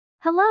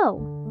Hello,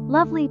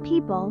 lovely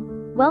people.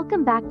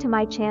 Welcome back to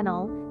my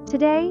channel.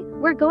 Today,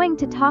 we're going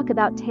to talk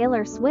about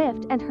Taylor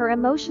Swift and her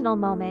emotional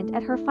moment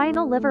at her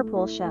final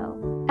Liverpool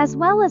show, as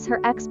well as her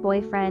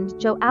ex-boyfriend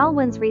Joe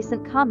Alwyn's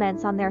recent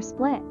comments on their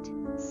split.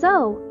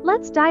 So,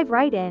 let's dive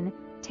right in.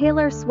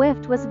 Taylor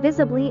Swift was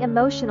visibly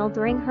emotional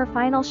during her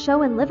final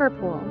show in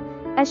Liverpool,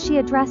 as she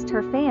addressed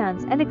her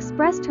fans and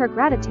expressed her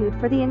gratitude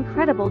for the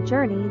incredible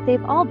journey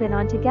they've all been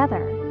on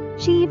together.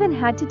 She even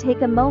had to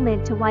take a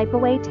moment to wipe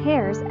away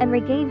tears and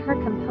regain her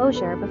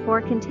composure before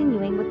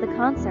continuing with the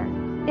concert.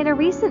 In a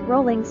recent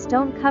Rolling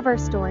Stone cover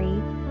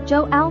story,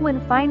 Joe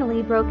Alwyn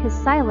finally broke his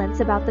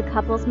silence about the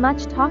couple's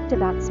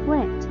much-talked-about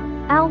split.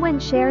 Alwyn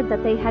shared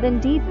that they had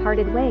indeed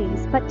parted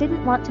ways but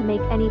didn't want to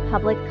make any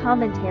public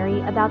commentary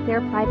about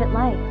their private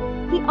life.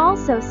 He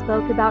also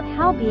spoke about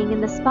how being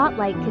in the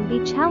spotlight can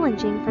be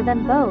challenging for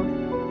them both,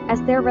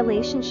 as their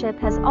relationship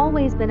has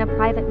always been a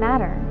private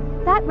matter.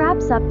 That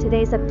wraps up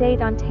today's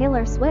update on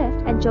Taylor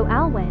Swift and Joe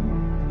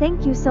Alwyn.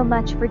 Thank you so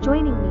much for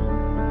joining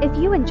me. If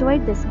you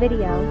enjoyed this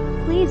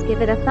video, please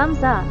give it a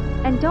thumbs up,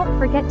 and don't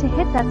forget to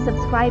hit that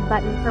subscribe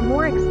button for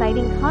more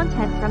exciting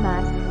content from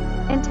us.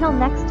 Until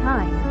next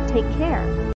time, take care.